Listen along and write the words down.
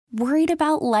Worried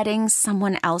about letting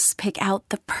someone else pick out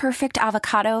the perfect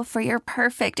avocado for your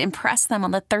perfect impress them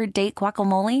on the third date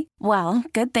guacamole? Well,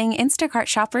 good thing Instacart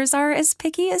shoppers are as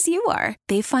picky as you are.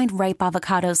 They find ripe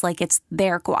avocados like it's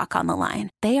their guac on the line.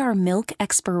 They are milk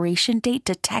expiration date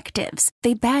detectives.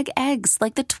 They bag eggs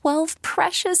like the 12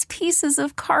 precious pieces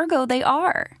of cargo they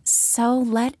are. So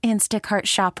let Instacart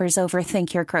shoppers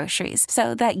overthink your groceries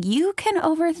so that you can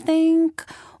overthink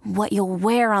what you'll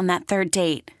wear on that third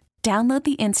date. Download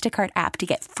the Instacart app to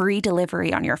get free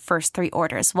delivery on your first 3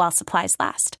 orders while supplies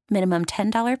last. Minimum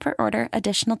 $10 per order.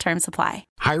 Additional terms apply.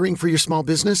 Hiring for your small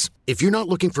business? If you're not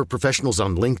looking for professionals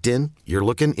on LinkedIn, you're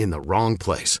looking in the wrong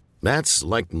place. That's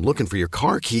like looking for your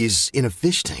car keys in a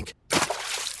fish tank.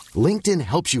 LinkedIn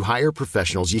helps you hire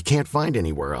professionals you can't find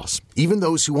anywhere else, even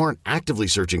those who aren't actively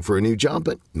searching for a new job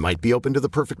but might be open to the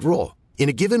perfect role. In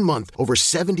a given month, over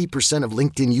 70% of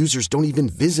LinkedIn users don't even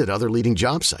visit other leading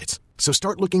job sites. So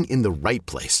start looking in the right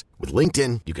place. With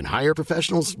LinkedIn, you can hire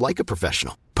professionals like a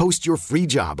professional. Post your free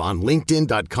job on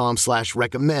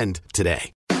linkedin.com/recommend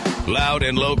today. Loud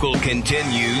and Local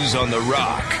continues on The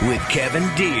Rock with Kevin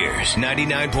Deers,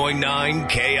 99.9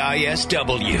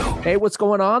 KISW. Hey, what's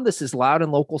going on? This is Loud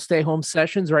and Local Stay Home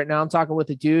Sessions. Right now I'm talking with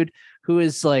a dude who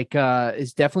is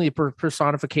is definitely a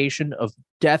personification of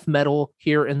death metal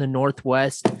here in the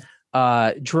Northwest.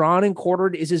 Drawn and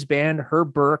Quartered is his band.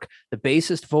 Herb Burke, the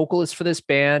bassist vocalist for this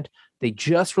band. They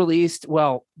just released,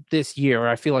 this year.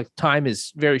 I feel like time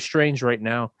is very strange right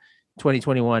now,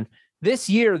 2021. This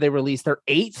year, they released their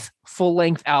 8th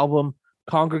full-length album,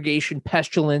 Congregation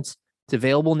Pestilence. It's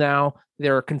available now.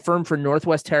 They're confirmed for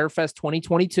Northwest Terror Fest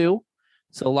 2022.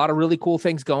 So a lot of really cool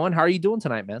things going. How are you doing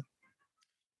tonight, man?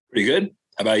 Pretty good.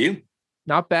 How about you?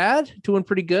 Not bad. Doing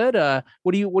pretty good.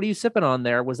 What are you sipping on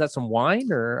there? Was that some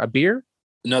wine or a beer?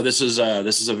 No, this is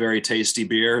a very tasty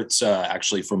beer. It's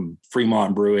actually from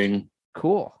Fremont Brewing.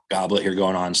 Cool. Goblet here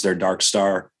going on. It's their Dark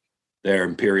Star, their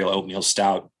Imperial Oatmeal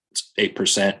Stout. It's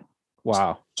 8%.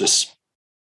 Wow. Just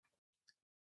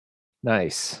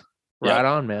nice. Yeah. Right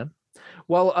on, man.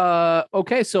 Well,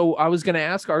 okay. So I was going to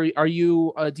ask, are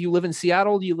you, do you live in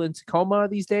Seattle? Do you live in Tacoma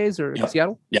these days or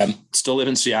Seattle? Yeah, still live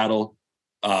in Seattle.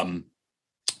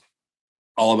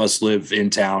 All of us live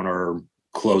in town or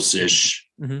close-ish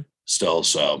still.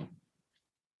 So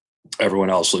everyone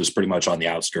else lives pretty much on the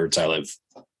outskirts. I live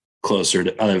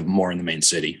I live more in the main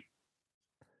city.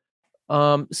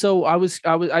 So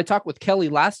I talked with Kelly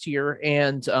last year,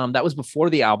 and that was before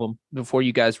the album, before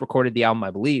you guys recorded the album,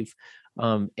 I believe.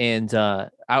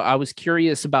 I was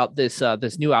curious about this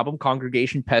new album,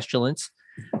 Congregation Pestilence.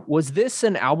 Was this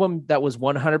an album that was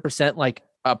 100% like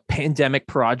a pandemic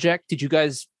project? Did you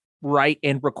guys write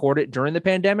and record it during the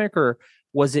pandemic, or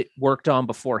was it worked on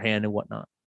beforehand and whatnot?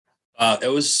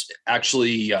 It was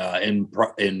actually in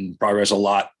progress a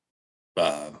long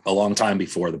time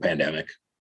before the pandemic.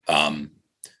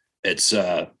 It's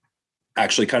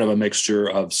actually kind of a mixture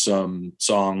of some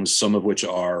songs, some of which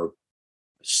are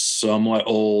somewhat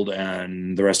old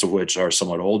and the rest of which are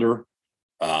somewhat older.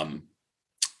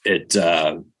 It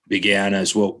began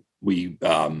as what we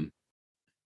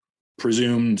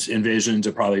envisioned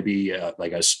to probably be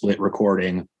like a split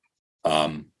recording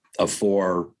of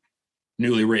 4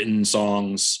 newly written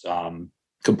songs,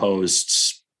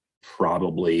 composed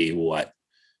probably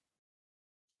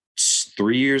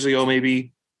 3 years ago,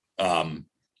 maybe. And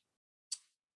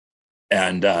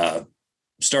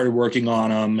started working on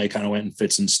them. They kind of went in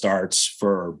fits and starts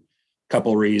for a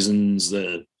couple reasons.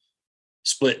 The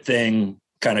split thing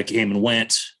kind of came and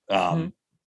went.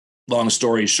 Long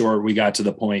story short, we got to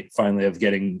the point finally of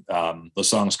getting the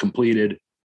songs completed,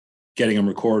 getting them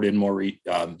recorded a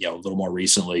little more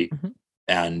recently.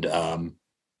 And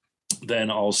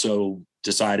then also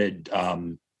decided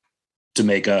to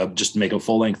make a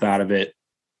full length out of it.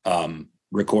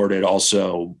 Recorded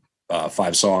also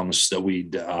 5 songs that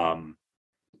we'd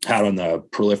had on the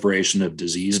Proliferation of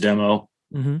Disease demo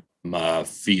a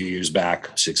few years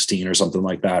back, 16 or something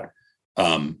like that.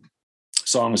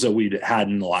 Songs that we'd had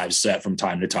in the live set from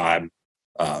time to time.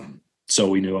 So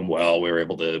we knew them well. We were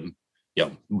able to,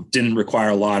 didn't require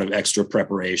a lot of extra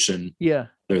preparation. Yeah.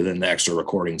 Other than the extra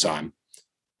recording time.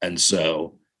 And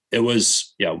so it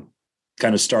was,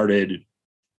 kind of started,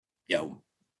 2-3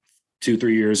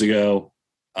 years ago.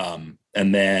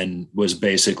 And then was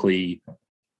basically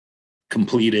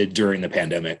completed during the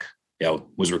pandemic,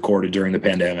 was recorded during the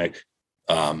pandemic.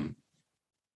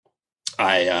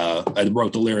 I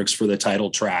wrote the lyrics for the title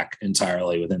track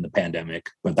entirely within the pandemic,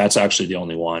 but that's actually the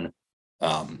only one.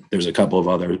 There's a couple of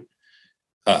other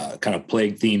kind of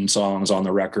plague themed songs on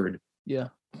the record. Yeah.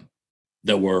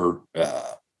 That were,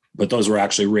 but those were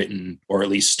actually written or at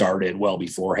least started well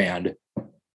beforehand.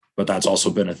 but that's also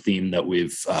been a theme that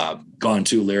we've gone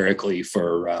to lyrically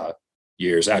for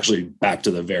years, actually back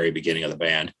to the very beginning of the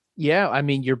band. Yeah. I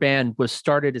mean, your band was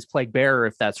started as Plague Bearer,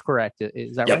 if that's correct.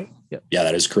 Is that right? Yep. Yeah,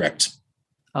 that is correct.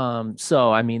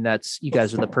 So, I mean, you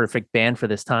guys are the perfect band for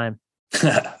this time.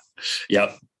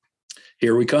 Yep.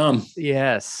 Here we come.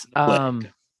 Yes.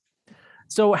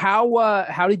 So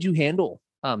how did you handle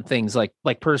things like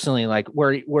personally, like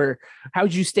how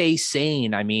did you stay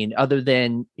sane? I mean, other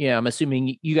than, I'm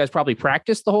assuming you guys probably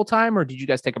practiced the whole time, or did you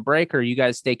guys take a break, or you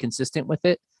guys stay consistent with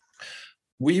it?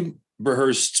 We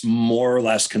rehearsed more or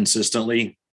less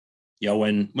consistently.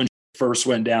 When first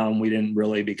went down, we didn't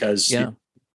really, because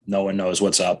no one knows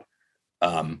what's up.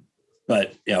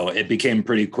 But it became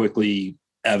pretty quickly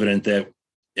evident that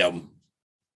we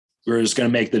were just going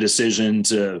to make the decision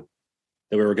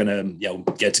that we were going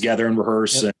to get together and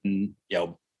rehearse, and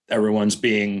everyone's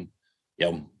being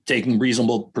taking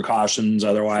reasonable precautions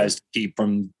otherwise to keep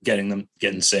from getting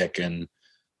sick. And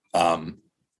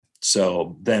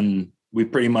so then we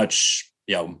pretty much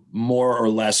more or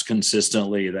less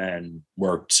consistently then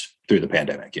worked through the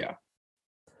pandemic.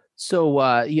 So,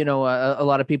 a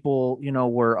lot of people,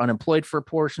 were unemployed for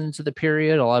portions of the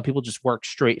period. A lot of people just worked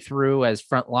straight through as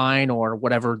frontline or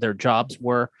whatever their jobs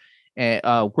were.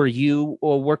 Were you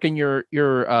working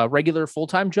your regular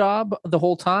full-time job the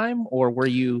whole time, or were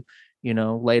you,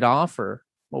 laid off, or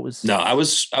what was? No, I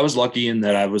was lucky in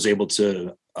that I was able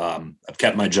to, I've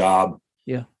kept my job.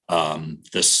 Yeah.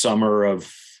 The summer of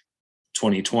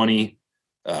 2020,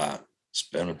 it's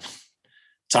been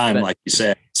time, like you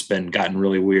said, it's been gotten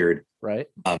really weird. Right.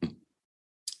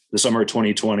 The summer of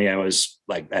 2020, I was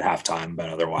like at halftime, but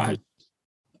otherwise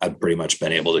I've pretty much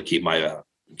been able to keep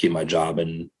my job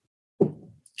and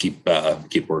keep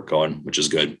work going, which is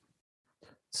good.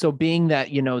 So being that,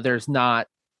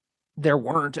 there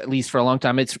weren't, at least for a long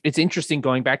time, it's interesting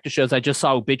going back to shows. I just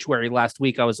saw Obituary last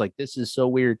week. I was like, this is so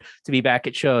weird to be back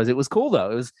at shows. It was cool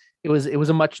though. It was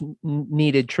a much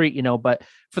needed treat, but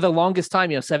for the longest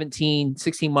time, 17,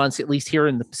 16 months, at least here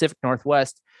in the Pacific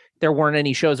Northwest, there weren't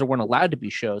any shows, or weren't allowed to be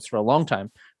shows for a long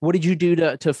time. What did you do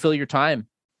to fill your time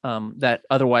that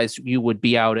otherwise you would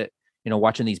be out at,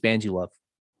 watching these bands you love?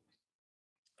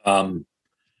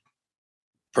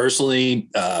 Personally,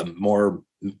 more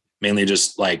mainly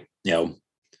just like,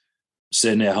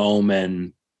 sitting at home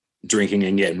and drinking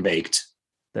and getting baked.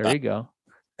 There you go.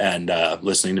 And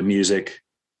listening to music,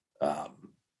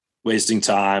 wasting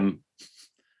time,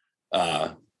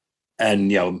 and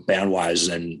band wise,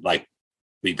 and like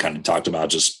we kind of talked about,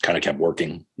 just kind of kept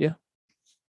working. Yeah,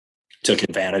 took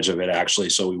advantage of it actually,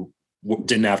 so we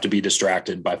didn't have to be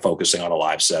distracted by focusing on a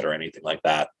live set or anything like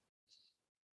that.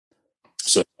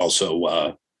 So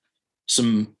also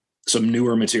some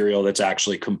newer material that's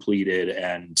actually completed,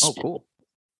 and cool.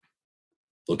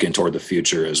 Looking toward the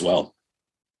future as well.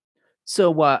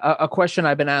 So a question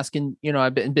I've been asking,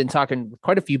 I've been talking with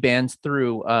quite a few bands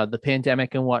through the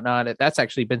pandemic and whatnot. That's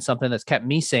actually been something that's kept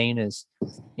me sane, is,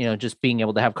 just being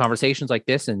able to have conversations like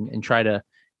this and try to,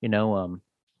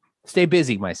 stay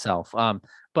busy myself.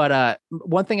 But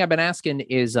one thing I've been asking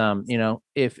is,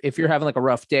 if you're having like a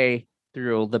rough day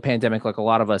through the pandemic, like a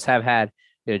lot of us have had,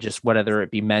 just whether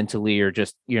it be mentally or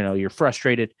just, you're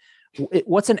frustrated,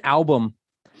 what's an album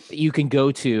that you can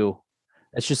go to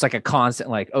it's just like a constant,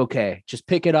 like, okay, just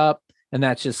pick it up. And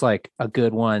that's just like a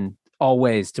good one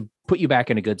always to put you back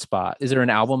in a good spot. Is there an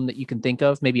album that you can think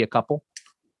of? Maybe a couple?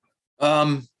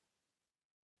 I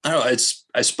don't know.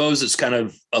 I suppose it's kind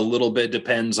of a little bit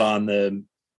depends on the,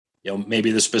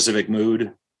 maybe the specific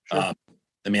mood. Sure.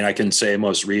 I mean, I can say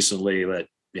most recently that,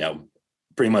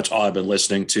 pretty much all I've been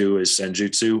listening to is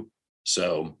Senjutsu.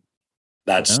 So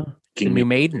that's the new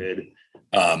Maiden.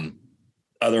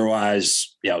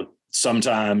 Otherwise,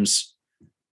 sometimes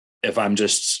if I'm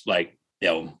just like,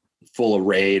 full of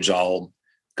rage, I'll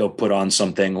go put on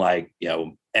something like,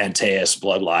 Antaeus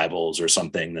Blood Libels or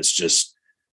something that's just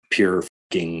pure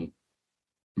fucking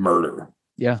murder.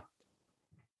 Yeah.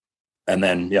 And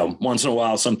then, once in a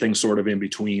while, something sort of in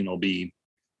between will be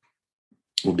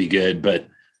good. But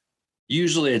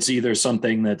usually it's either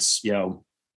something that's,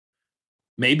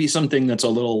 maybe something that's a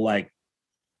little like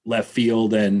left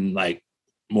field and like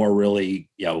more really,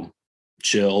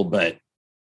 chill, but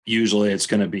usually it's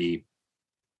going to be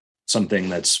something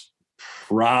that's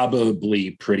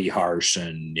probably pretty harsh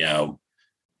and,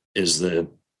 is the,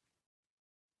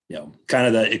 kind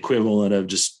of the equivalent of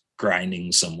just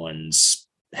grinding someone's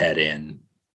head in.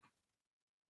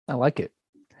 I like it.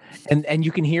 And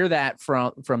you can hear that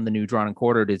from the new Drawn and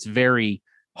Quartered. It's very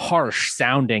harsh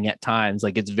sounding at times.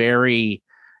 Like it's very,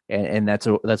 and that's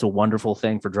a wonderful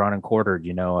thing for Drawn and Quartered,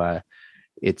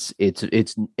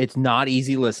 it's not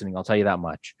easy listening. I'll tell you that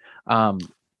much. No,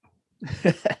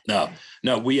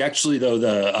 we actually, though,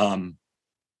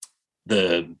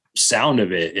 the sound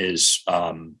of it is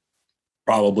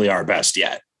probably our best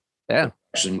yet. Yeah. The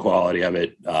production quality of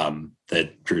it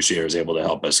that Crusader was able to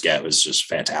help us get was just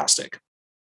fantastic.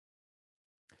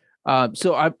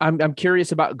 So I'm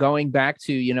curious about going back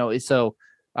to,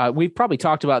 we've probably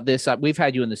talked about this. We've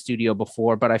had you in the studio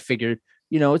before, but I figured,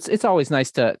 it's always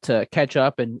nice to catch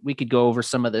up, and we could go over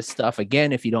some of this stuff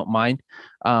again, if you don't mind.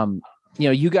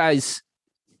 You guys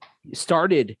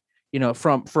started,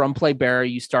 from Plague Bearer,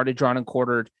 you started Drawn and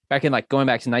Quartered back in going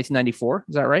back to 1994.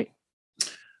 Is that right?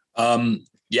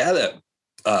 Yeah, that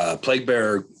Plague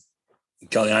Bearer,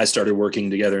 Kelly and I started working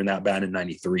together in that band in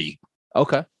 93.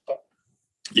 Okay.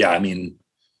 Yeah. I mean,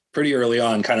 pretty early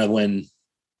on, kind of when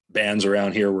bands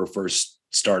around here were first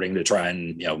starting to try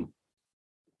and,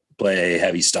 play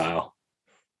heavy style.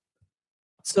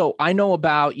 So I know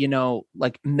about,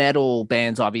 metal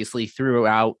bands, obviously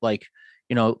throughout,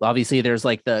 obviously there's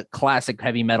the classic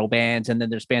heavy metal bands, and then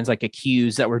there's bands like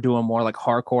Accused that were doing more like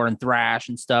hardcore and thrash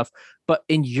and stuff. But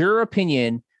in your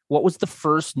opinion, what was the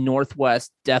first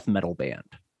Northwest death metal band?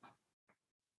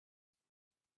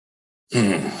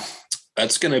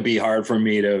 That's going to be hard for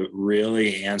me to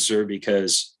really answer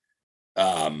because,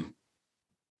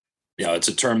 it's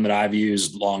a term that I've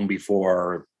used long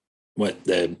before what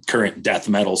the current death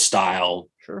metal style.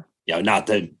 Sure. Not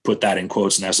to put that in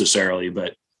quotes necessarily,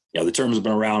 but the terms have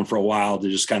been around for a while to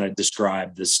just kind of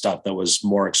describe this stuff that was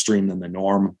more extreme than the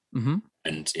norm. Mm-hmm.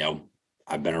 And,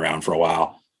 I've been around for a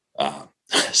while. But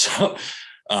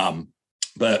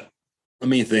let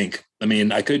me think. I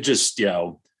mean, I could just,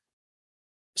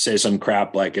 say some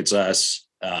crap like it's us.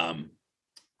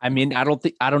 I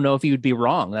don't know if you would be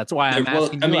wrong. That's why I'm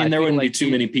asking. I mean, there wouldn't be too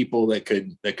many people that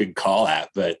could call that,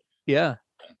 but yeah,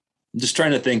 I'm just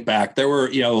trying to think back. There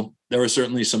were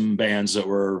certainly some bands that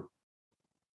were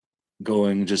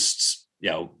going just,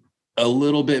 a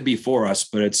little bit before us,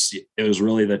 but it was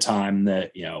really the time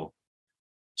that,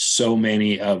 so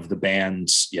many of the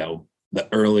bands, the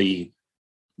early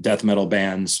death metal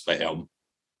bands,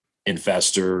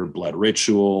 Infestor, Blood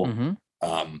Ritual, mm-hmm.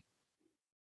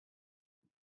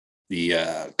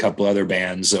 The couple other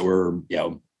bands that were,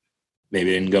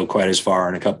 maybe didn't go quite as far,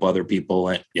 and a couple other people,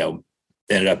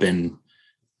 ended up in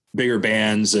bigger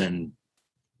bands, and,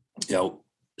 so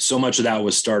much of that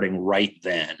was starting right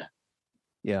then.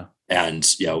 Yeah. And,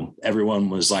 everyone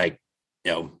was like,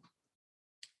 it's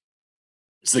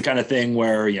the kind of thing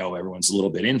where, everyone's a little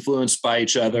bit influenced by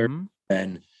each other, mm-hmm.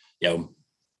 and,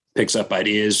 picks up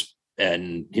ideas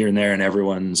and here and there. And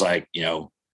everyone's like,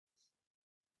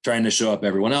 trying to show up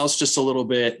everyone else just a little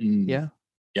bit. And, yeah,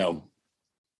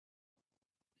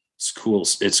 it's cool.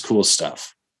 It's cool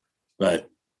stuff. But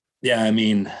yeah, I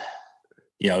mean,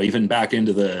 even back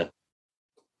into the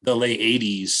late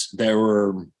 80s, there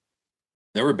were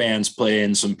bands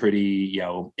playing some pretty,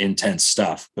 intense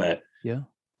stuff, but yeah,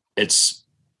 it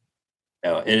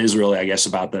is really, I guess,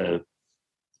 about the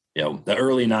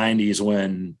early 90s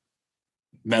when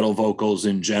metal vocals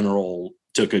in general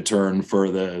took a turn for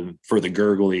the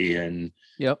gurgly, and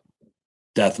yep,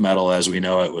 death metal as we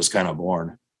know it was kind of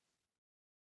born.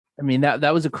 I mean,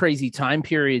 that was a crazy time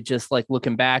period, just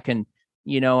looking back, and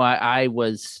I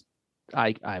was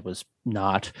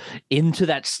not into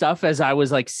that stuff as I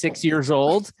was 6 years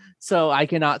old, so I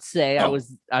cannot say I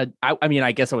was. I mean,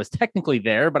 I guess I was technically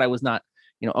there, but I was not,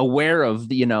 aware of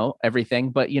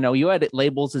everything. But you had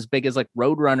labels as big as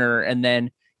Roadrunner, and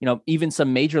then even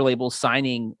some major labels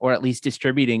signing or at least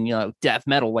distributing death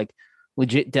metal,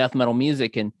 legit death metal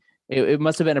music, and it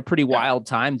must have been a pretty wild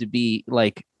time to be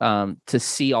to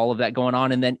see all of that going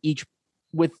on, and then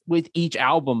with each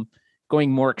album going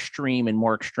more extreme and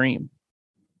more extreme.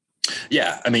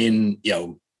 Yeah, I mean,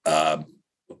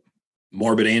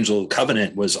 Morbid Angel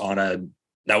Covenant was on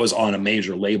a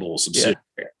major label subsidiary,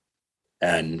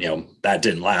 and that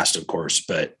didn't last, of course,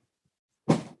 but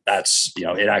that's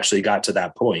it actually got to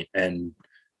that point, and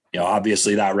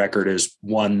obviously that record is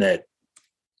one that,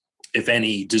 if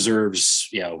any, deserves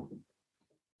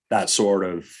that sort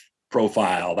of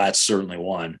profile. That's certainly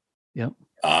one. Yep.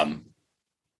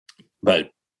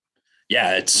 But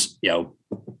yeah, it's it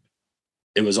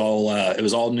was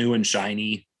all new and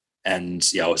shiny, and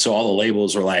so all the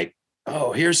labels are like,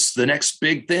 oh, here's the next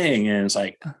big thing, and it's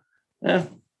like, that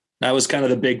was kind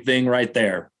of the big thing right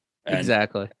there. And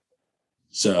exactly.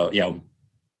 So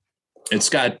it's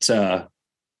got kind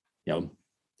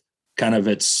of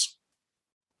its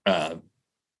how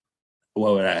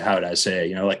would I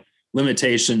say,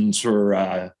 limitations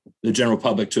for the general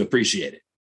public to appreciate it.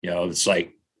 It's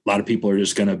like a lot of people are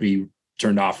just going to be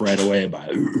turned off right away by,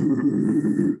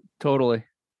 Totally.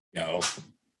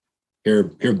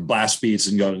 Hear blast beats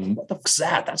and going, what the fuck's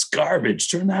that? That's garbage.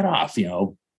 Turn that off,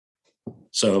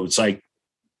 So it's like,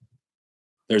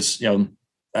 there's,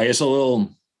 I guess a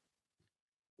little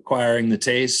acquiring the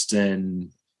taste,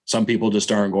 and some people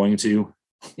just aren't going to.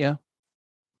 Yeah.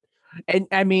 And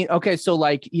I mean, okay, so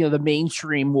like, the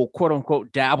mainstream will quote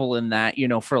unquote dabble in that,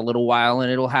 for a little while,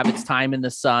 and it'll have its time in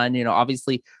the sun,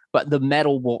 obviously, but the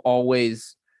metal will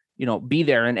always, be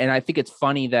there. And I think it's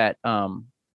funny that,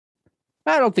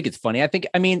 I don't think it's funny.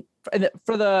 I mean,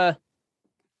 for the,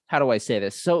 how do I say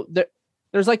this? So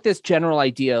there's like this general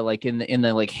idea, like in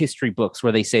the like history books,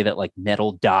 where they say that like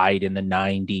metal died in the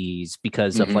 90s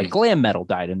because of like glam metal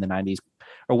died in the 90s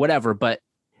or whatever.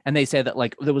 And they say that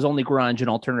like there was only grunge and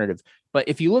alternative. But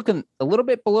if you look a little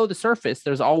bit below the surface,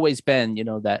 there's always been,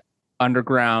 that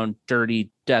underground, dirty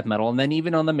death metal. And then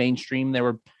even on the mainstream, there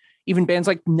were even bands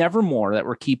like Nevermore that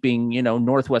were keeping,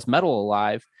 Northwest metal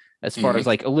alive, as far as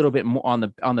like a little bit more on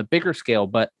the bigger scale.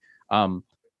 But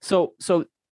so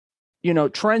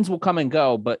trends will come and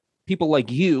go, but people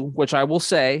like you, which I will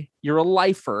say, you're a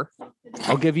lifer.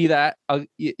 I'll give you that.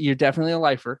 You're definitely a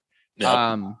lifer.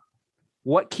 Yep.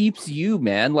 What keeps you,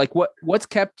 man? Like what's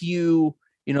kept you,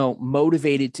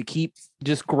 motivated to keep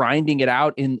just grinding it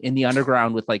out in the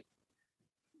underground with like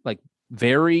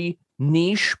very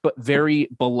niche but very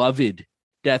beloved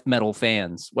death metal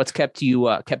fans? What's kept you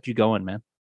going, man?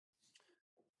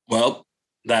 Well,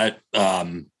 that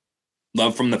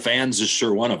love from the fans is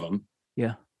sure one of them.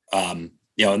 Yeah. And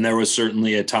there was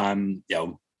certainly a time, a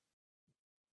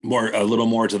little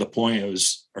more to the point,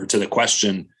 or to the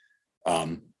question,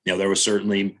 there was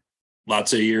certainly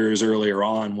lots of years earlier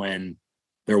on when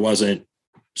there wasn't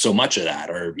so much of that,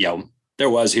 or, there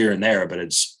was here and there, but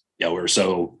it's, we were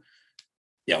so,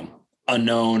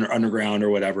 unknown or underground or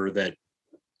whatever, that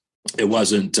it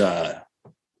wasn't,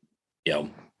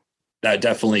 that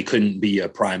definitely couldn't be a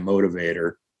prime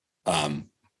motivator. I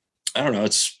don't know.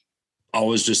 It's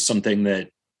always just something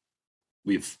that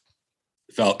we've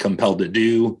felt compelled to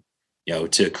do,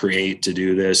 to create, to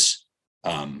do this.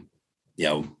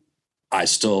 I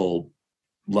still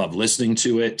love listening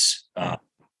to it. I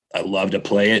love to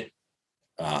play it.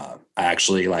 I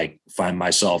actually find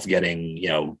myself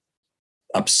getting,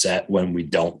 upset when we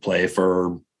don't play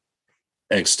for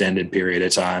an extended period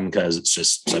of time, because it's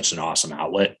just such an awesome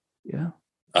outlet. Yeah.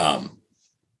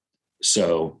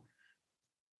 So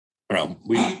I don't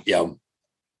know,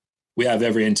 we have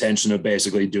every intention of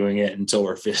basically doing it until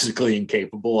we're physically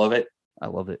incapable of it. I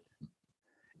love it.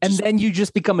 And then you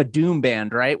just become a doom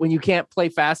band, right? When you can't play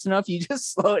fast enough, you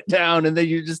just slow it down, and then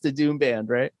you're just a doom band,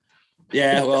 right?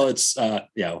 Yeah. Well, it's,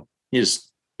 you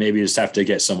just have to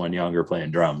get someone younger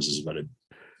playing drums is what it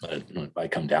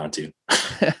might come down to.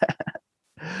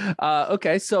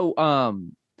 Okay. So,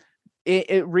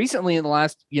 it recently, in the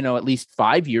last, at least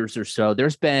 5 years or so,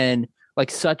 there's been like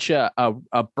such a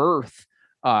birth,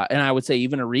 and I would say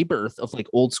even a rebirth of like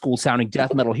old school sounding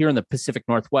death metal here in the Pacific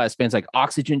Northwest. Bands like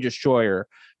Oxygen Destroyer,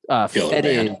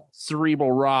 Fetid,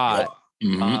 Cerebral Rot,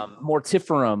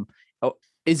 Mortiferum.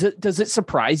 Does it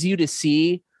surprise you to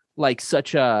see like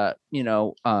such a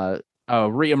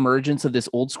reemergence of this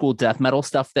old school death metal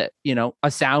stuff, that,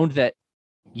 a sound that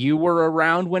you were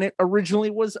around when it originally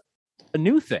was a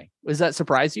new thing? Does that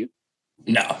surprise you?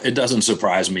 No, it doesn't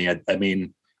surprise me. I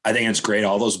mean, I think it's great.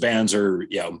 All those bands are,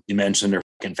 you mentioned, they're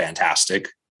fucking fantastic.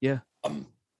 Yeah.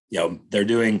 They're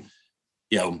doing,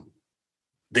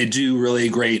 they do really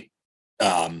great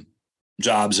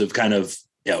jobs of kind of,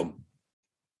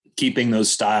 keeping those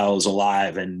styles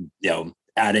alive and,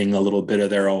 adding a little bit of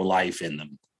their own life in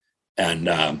them. And,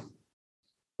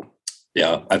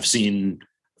 I've seen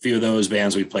a few of those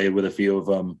bands. We played with a few of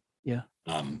them. Yeah.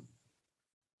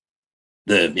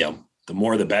 The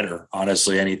more, the better,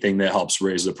 honestly. Anything that helps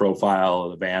raise the profile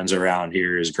of the bands around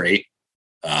here is great.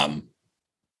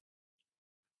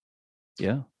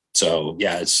 Yeah. So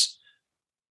yeah, it's,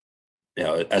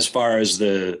 as far as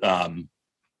the, I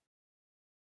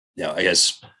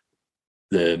guess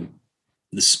the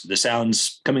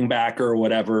sounds coming back or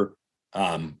whatever,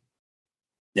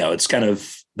 it's kind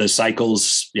of the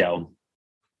cycles, the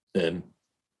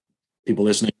people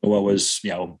listening to what was,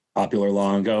 popular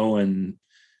long ago and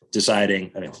deciding,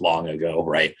 long ago,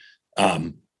 right?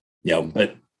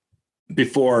 But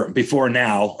before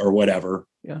now or whatever,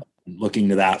 looking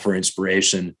to that for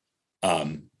inspiration.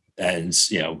 And,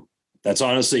 that's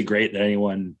honestly great that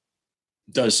anyone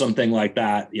does something like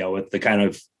that, with the kind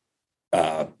of,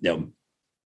 I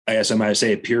guess I might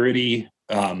say purity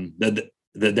that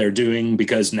they're doing,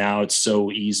 because now it's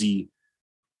so easy.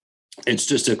 It's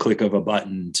just a click of a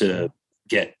button to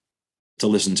get to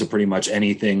listen to pretty much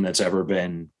anything that's ever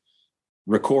been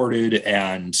recorded.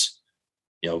 And,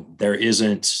 there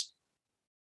isn't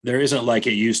like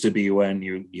it used to be when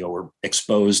you were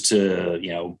exposed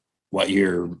to, what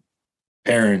your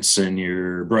parents and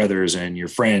your brothers and your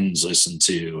friends listened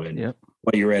to and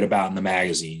what you read about in the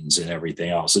magazines and everything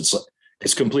else.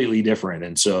 It's completely different.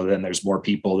 And so then there's more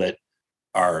people that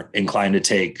are inclined to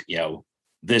take,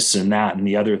 this and that and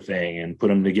the other thing and put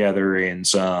them together in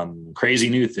some crazy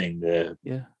new thing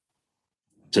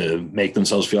to make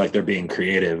themselves feel like they're being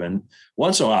creative. And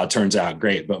once in a while it turns out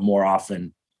great, but more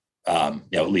often,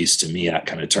 at least to me, that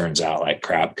kind of turns out like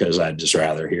crap, because I'd just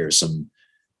rather hear some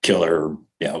killer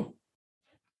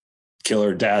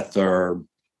death or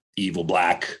evil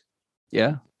black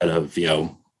of,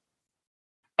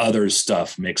 other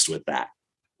stuff mixed with that.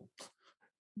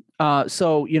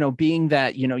 So, being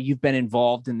that, you've been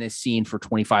involved in this scene for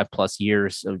 25 plus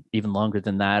years, even longer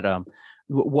than that.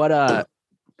 What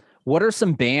are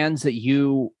some bands that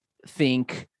you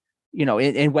think,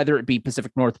 and whether it be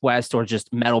Pacific Northwest or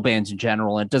just metal bands in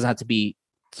general, and it doesn't have to be,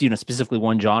 specifically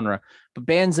one genre, but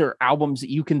bands or albums that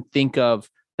you can think of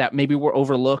that maybe were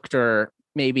overlooked, or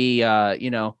maybe,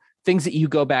 things that you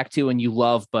go back to and you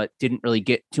love, but didn't really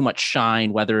get too much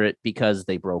shine, whether it because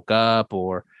they broke up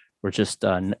or just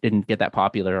didn't get that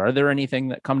popular. Are there anything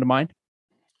that come to mind?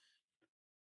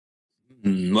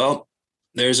 Well,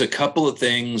 there's a couple of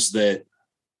things I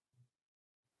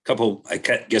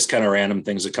guess, kind of random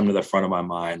things that come to the front of my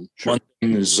mind. Sure. One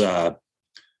thing is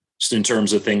just in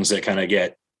terms of things that kind of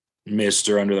get missed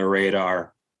or under the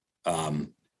radar. I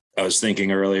was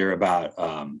thinking earlier about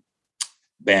a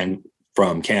band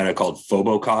from Canada called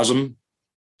Phobocosm.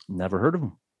 Never heard of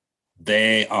them.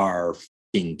 They are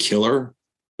fucking killer.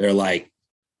 They're like,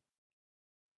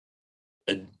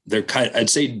 I'd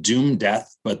say doom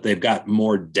death, but they've got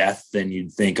more death than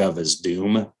you'd think of as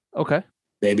doom. Okay.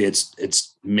 Maybe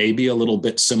it's maybe a little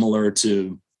bit similar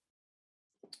to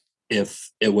if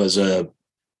it was a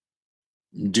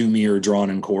doomier drawn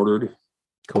and quartered.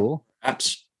 Cool.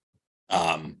 Perhaps.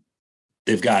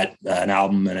 They've got an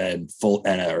album and an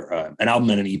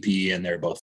album and an EP, and they're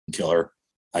both killer.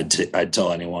 I'd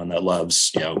tell anyone that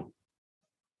loves,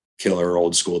 killer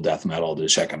old school death metal to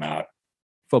check them out.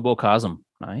 Phobocosm.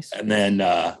 Nice. And then,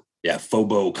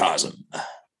 Phobocosm.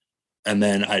 And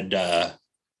then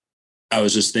I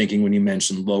was just thinking when you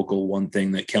mentioned local, one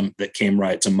thing that came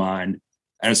right to mind,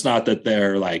 and it's not that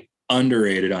they're like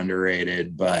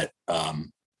underrated, but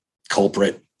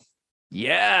Culprit.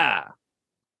 Yeah.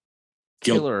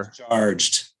 Killer.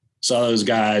 Charged. Saw those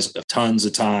guys tons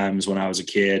of times when I was a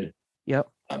kid. Yep.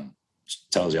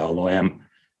 Tells you how old I am.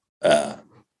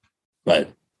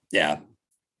 But yeah,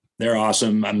 they're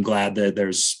awesome. I'm glad that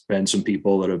there's been some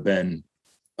people that have been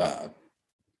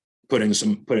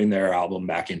putting their album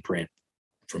back in print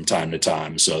from time to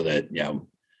time, so that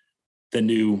the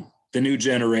new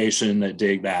generation that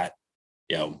dig that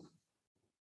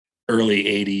early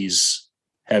 80s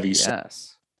heavy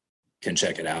stuff can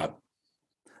check it out.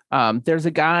 There's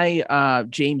a guy,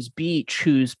 James Beach,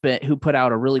 who put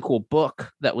out a really cool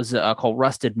book that was called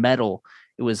Rusted Metal.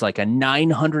 It was like a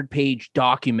 900-page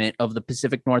document of the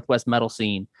Pacific Northwest metal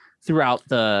scene throughout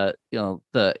the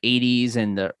 80s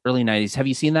and the early 90s. Have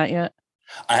you seen that yet?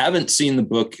 I haven't seen the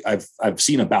book. I've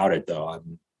seen about it though.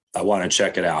 I want to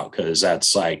check it out, because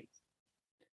that's like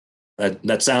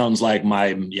that sounds like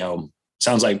my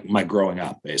growing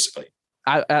up, basically.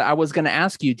 I was going to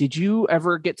ask you, did you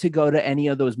ever get to go to any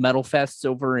of those metal fests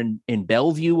over in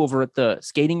Bellevue, over at the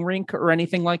skating rink or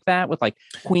anything like that, with like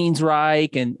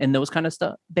Queensryche and those kind of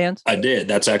stuff bands? I did.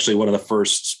 That's actually one of the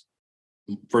first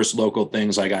local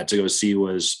things I got to go see.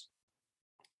 Was,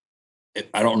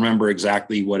 I don't remember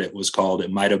exactly what it was called.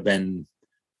 It might've been,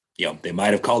 they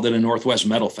might've called it a Northwest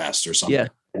Metal Fest or something.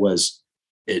 Yeah.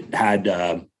 It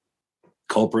had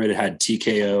Culprit, it had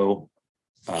TKO,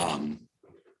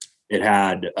 it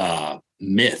had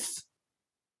Myth,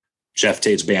 Jeff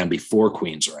Tate's band before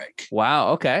Queensryche.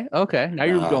 Wow. Okay. Now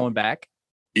you're going back.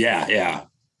 Yeah.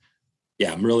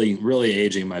 I'm really, really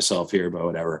aging myself here, but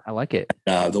whatever. I like it.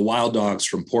 The Wild Dogs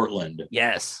from Portland.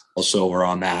 Yes. Also were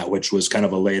on that, which was kind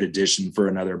of a late addition for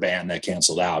another band that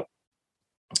canceled out.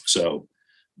 So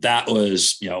that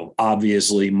was,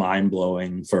 obviously mind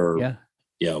blowing for,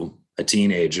 a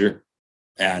teenager.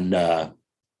 And,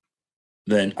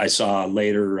 then I saw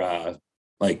later,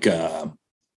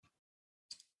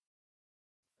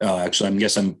 actually,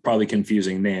 I'm probably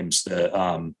confusing names.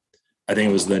 I think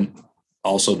it was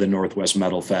also the Northwest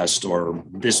Metal Fest, or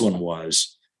this one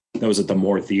was. That was at the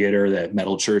Moore Theater that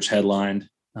Metal Church headlined.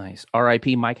 Nice.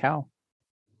 R.I.P. Mike Howe.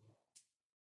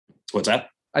 What's that?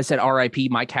 I said R.I.P.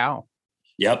 Mike Howe.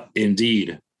 Yep,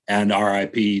 indeed. And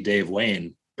RIP Dave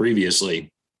Wayne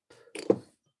previously.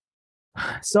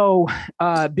 So,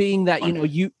 being that,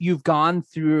 you've gone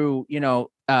through,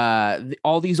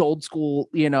 all these old school,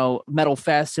 metal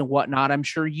fests and whatnot, I'm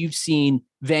sure you've seen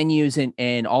venues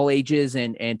and all ages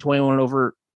and 21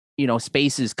 over,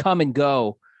 spaces come and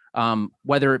go.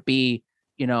 Whether it be,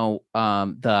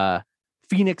 the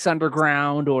Phoenix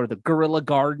Underground or the Gorilla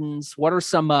Gardens. What are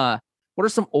some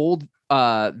old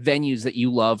venues that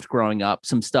you loved growing up?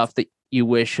 Some stuff that you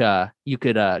wish you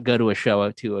could go to a show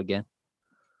to again?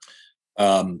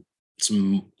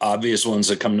 Some obvious ones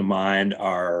that come to mind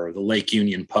are the Lake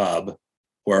Union Pub,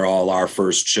 where all our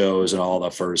first shows and all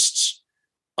the first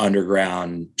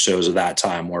underground shows of that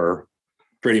time were,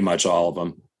 pretty much all of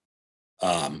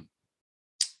them.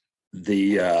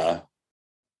 The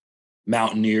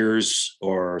Mountaineers,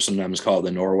 or sometimes called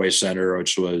the Norway Center,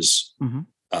 which was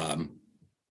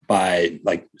by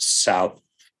like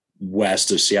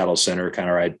southwest of Seattle Center, kind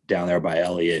of right down there by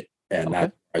Elliott. And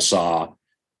that I saw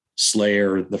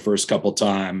Slayer the first couple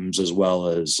times, as well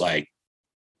as like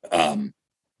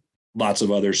lots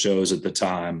of other shows at the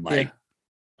time. Like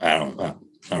I don't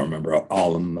remember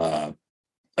all of them.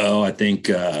 I think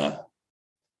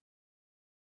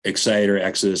Exciter,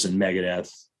 Exodus, and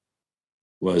Megadeth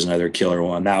was another killer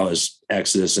one. That was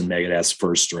Exodus and Megadeth's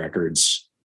first records.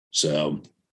 So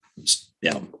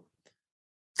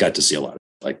got to see a lot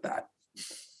like that.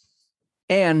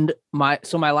 And my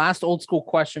last old school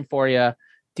question for you: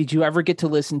 did you ever get to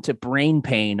listen to Brain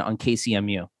Pain on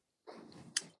KCMU?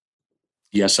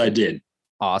 Yes, I did.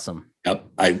 Awesome. Yep,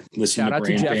 I listened to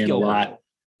Brain Pain a lot.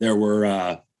 There were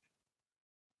a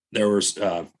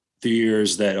few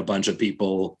years that a bunch of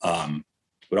people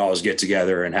would always get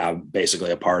together and have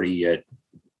basically a party at.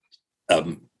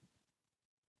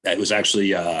 It was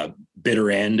actually Bitter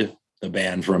End, a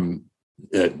band from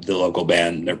the local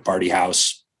band, their party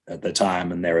house at the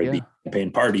time, and there would be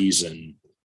champagne parties, and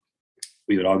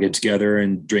we would all get together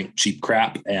and drink cheap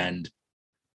crap and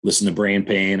listen to Brain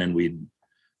Pain, and we'd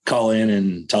call in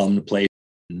and tell them to play.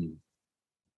 And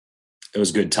it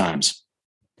was good times.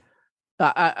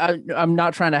 I'm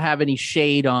not trying to have any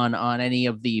shade on any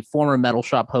of the former Metal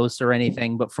Shop hosts or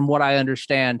anything, but from what I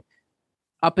understand,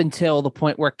 up until the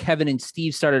point where Kevin and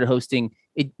Steve started hosting,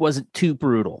 it wasn't too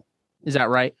brutal. Is that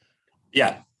right?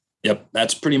 Yeah. Yep.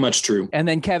 That's pretty much true. And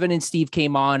then Kevin and Steve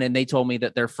came on and they told me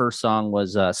that their first song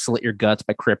was Slit Your Guts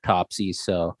by Cryptopsy.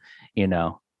 So,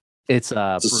 it's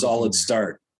a solid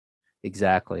start.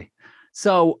 Exactly.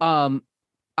 So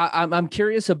I'm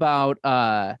curious about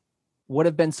what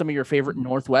have been some of your favorite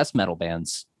Northwest metal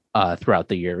bands throughout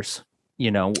the years,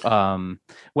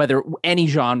 whether any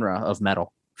genre of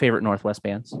metal, favorite Northwest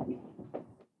bands.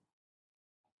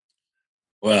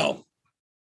 Well,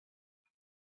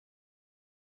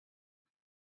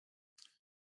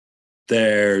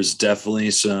 there's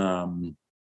definitely some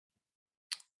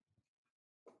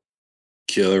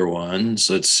killer ones.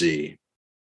 Let's see.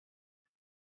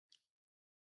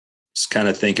 Just kind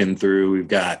of thinking through, we've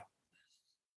got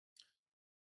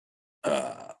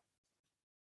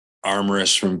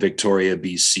Armorist from Victoria,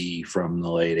 BC from the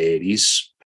late 80s.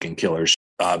 Fucking killer.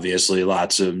 Obviously,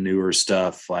 lots of newer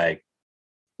stuff like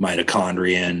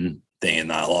Mitochondrion,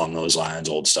 thing along those lines,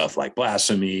 old stuff like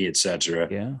Blasphemy, etc.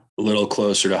 Yeah. A little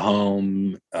closer to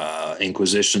home,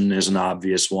 Inquisition is an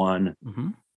obvious one. Mm-hmm.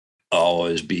 I'll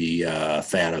always be a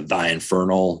fan of Thy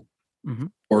Infernal. Mm-hmm.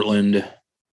 Portland,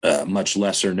 much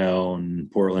lesser known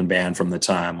Portland band from the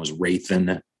time was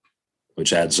Wraithen,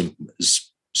 which had some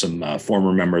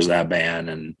former members of that band,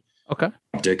 and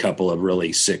did a couple of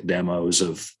really sick demos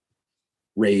of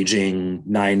raging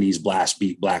 90s blast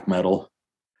beat black metal.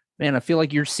 Man, I feel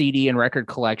like your CD and record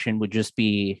collection would just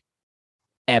be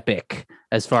epic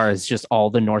as far as just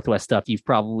all the Northwest stuff you've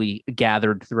probably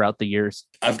gathered throughout the years.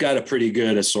 I've got a pretty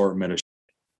good assortment of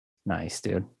Nice,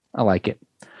 dude. I like it.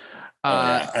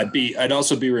 I'd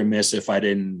also be remiss if I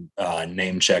didn't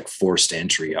name check Forced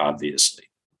Entry, obviously.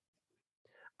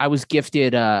 I was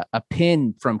gifted a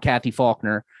pin from Kathy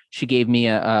Faulkner. She gave me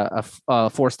a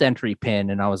Forced Entry pin,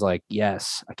 and I was like,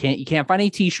 yes. You can't find any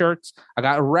t-shirts. I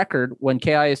got a record when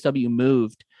KISW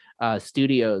moved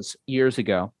studios years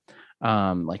ago,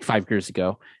 like 5 years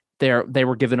ago. They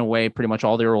were giving away pretty much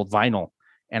all their old vinyl,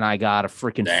 and I got a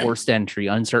freaking Forced Entry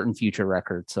Uncertain Future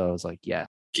record. So I was like, yeah,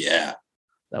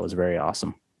 that was very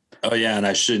awesome. Oh yeah, and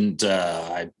I shouldn't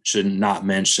not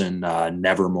mention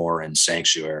Nevermore and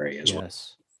Sanctuary as well.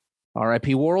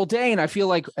 R.I.P. Warrell Dane. I feel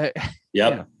like yep.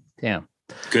 Yeah, damn.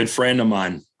 Good friend of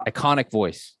mine. Iconic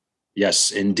voice.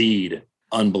 Yes, indeed.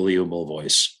 Unbelievable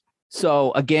voice.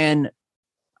 So again,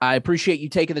 I appreciate you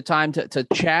taking the time to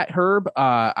chat, Herb.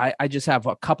 I just have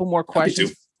a couple more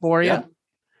questions for you. Yeah.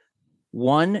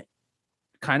 One,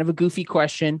 kind of a goofy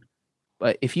question,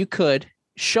 but if you could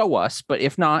show us, but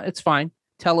if not, it's fine.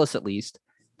 Tell us at least.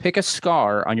 Pick a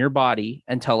scar on your body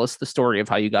and tell us the story of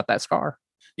how you got that scar.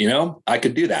 I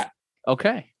could do that.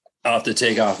 Okay. I'll have to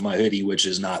take off my hoodie, which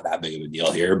is not that big of a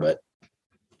deal here, but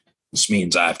this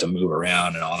means I have to move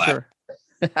around and all that. Sure.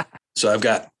 So I've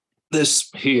got this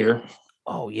here.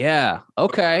 Oh yeah.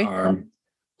 Okay. Arm,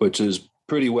 which is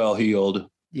pretty well healed.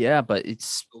 Yeah, but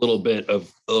it's A little bit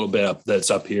up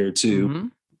that's up here too.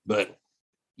 Mhm. But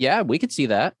yeah, we could see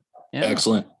that. Yeah.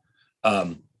 excellent.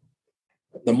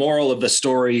 The moral of the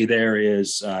story there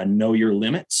is know your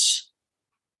limits.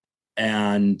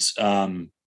 And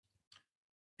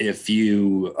if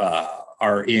you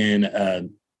are in a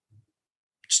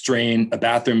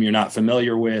bathroom you're not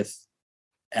familiar with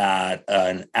at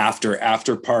an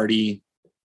after party,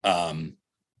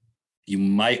 you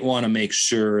might want to make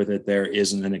sure that there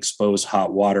isn't an exposed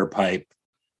hot water pipe,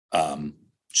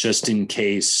 just in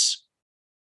case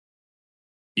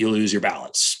you lose your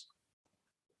balance.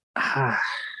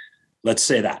 Let's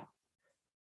say that.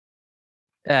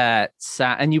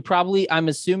 And you probably, I'm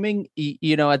assuming,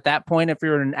 at that point, if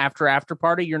you're in an after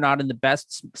party, you're not in the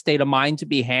best state of mind to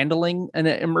be handling an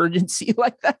emergency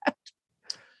like that.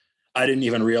 I didn't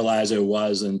even realize it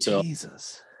was until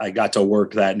Jesus. I got to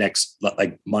work that next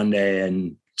Monday,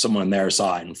 and someone there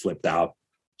saw it and flipped out.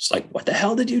 It's like, what the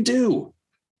hell did you do?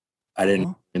 I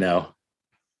didn't,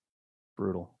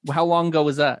 Brutal. How long ago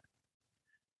was that?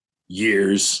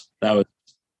 Years. That was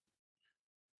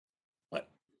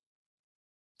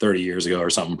 30 years ago or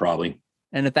something, probably.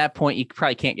 And at that point, you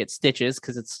probably can't get stitches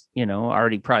because it's,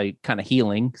 already probably kind of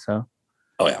healing. So,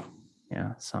 oh yeah.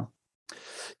 Yeah. So,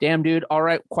 damn, dude. All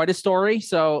right. Quite a story.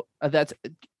 So that's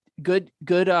good.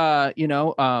 Word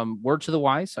to the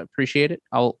wise. I appreciate it.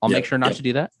 I'll make sure not to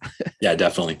do that. Yeah,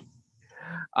 definitely.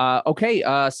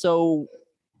 Okay. So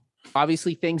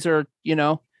obviously things are,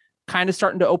 kind of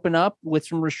starting to open up with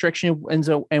some restriction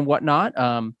and whatnot.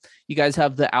 You guys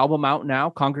have the album out now,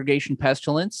 Congregation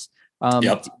Pestilence.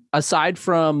 Aside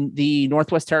from the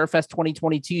Northwest Terror Fest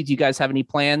 2022, do you guys have any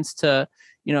plans to,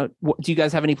 do you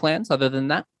guys have any plans other than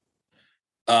that?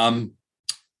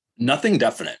 Nothing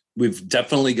definite. We've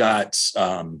definitely got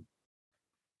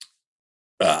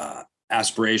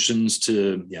aspirations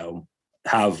to,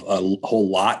 have a whole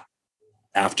lot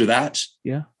after that.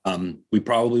 Yeah. We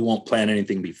probably won't plan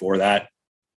anything before that.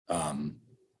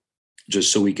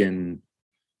 Just so we can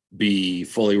be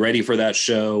fully ready for that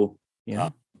show. Yeah.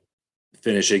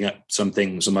 Finishing up some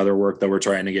other work that we're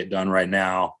trying to get done right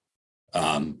now.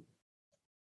 And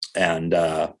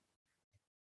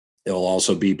it'll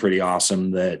also be pretty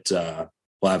awesome that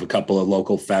we'll have a couple of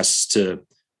local fests to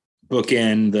book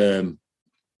in the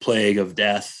Plague of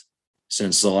Death,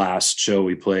 since the last show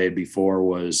we played before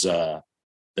was the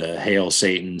Hail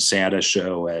Satan Santa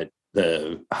show at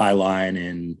the High Line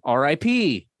in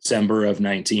R.I.P. December of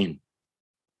 19.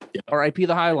 Yep. R.I.P.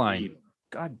 the High Line.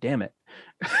 God damn it.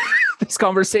 This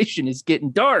conversation is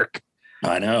getting dark.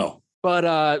 I know.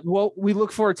 But we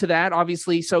look forward to that,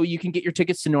 obviously. So you can get your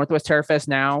tickets to Northwest Terror Fest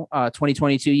now,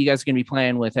 2022. You guys are going to be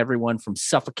playing with everyone from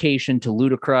Suffocation to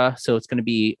Ludacra. So it's going to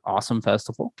be awesome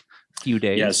festival. Few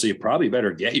days. Yeah, so you probably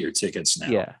better get your tickets now.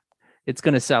 Yeah, it's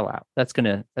going to sell out. That's going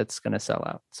to sell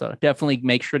out. So definitely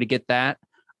make sure to get that.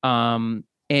 And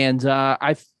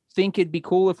I think it'd be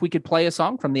cool if we could play a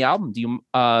song from the album. Do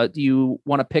you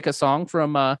want to pick a song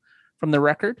from the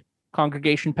record,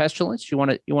 Congregation Pestilence? You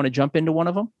want to jump into one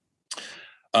of them?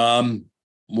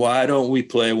 Why don't we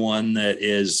play one that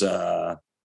is a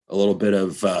little bit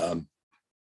of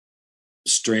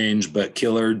Strange but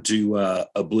Killer to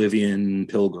Oblivion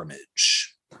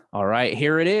Pilgrimage. All right,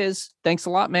 here it is. Thanks a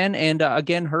lot, man. And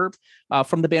again, Herb,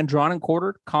 from the band Drawn and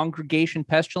Quartered, Congregation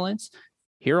Pestilence,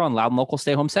 here on Loud and Local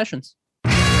Stay Home Sessions.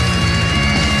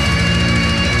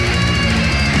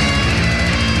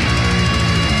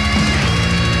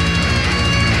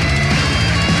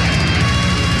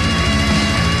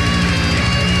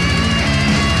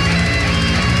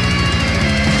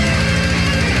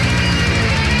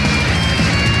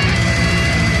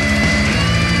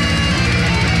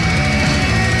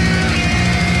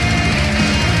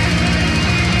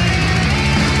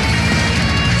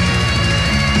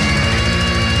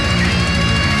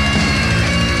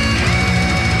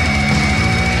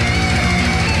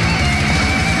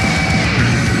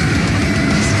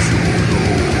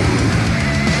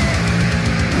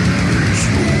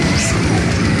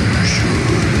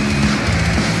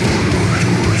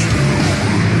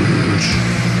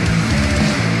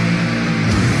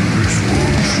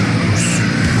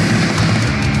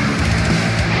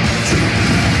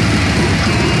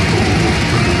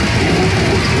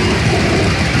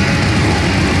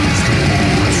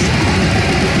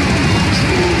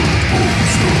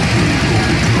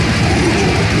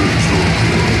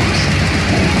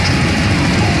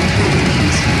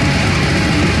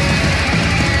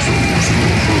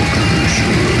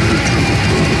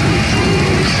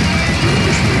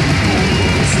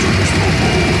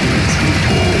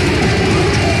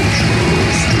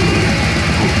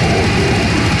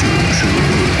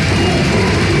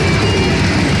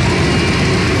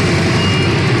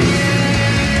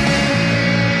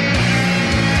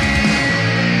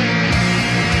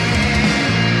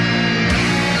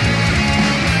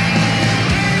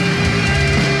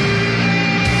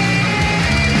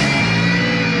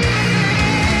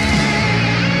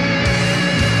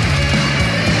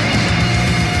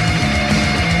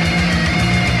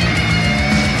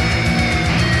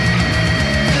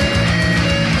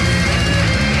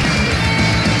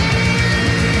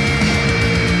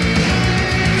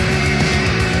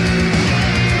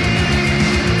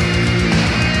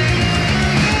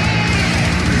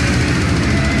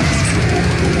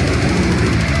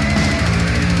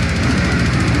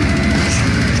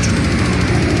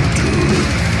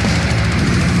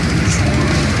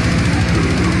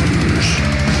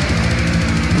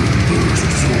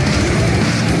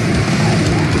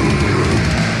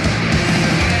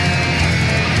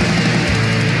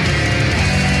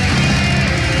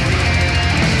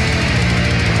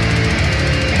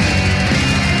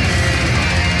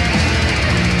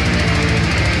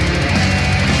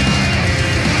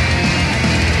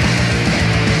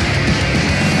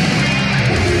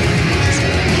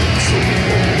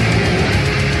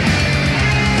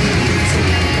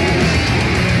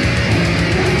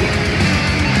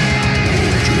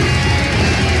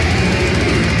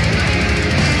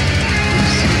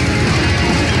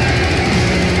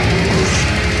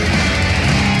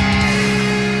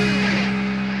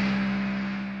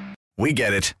 We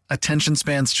get it. Attention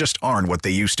spans just aren't what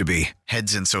they used to be.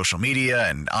 Heads in social media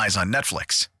and eyes on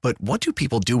Netflix. But what do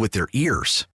people do with their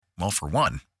ears? Well, for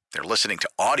one, they're listening to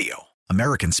audio.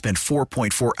 Americans spend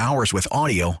 4.4 hours with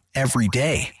audio every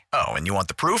day. Oh, and you want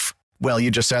the proof? Well, you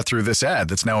just sat through this ad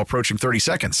that's now approaching 30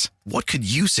 seconds. What could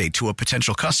you say to a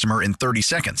potential customer in 30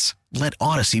 seconds? Let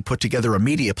Odyssey put together a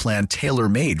media plan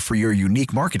tailor-made for your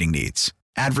unique marketing needs.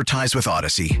 Advertise with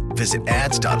Odyssey. Visit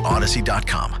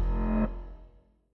ads.odyssey.com.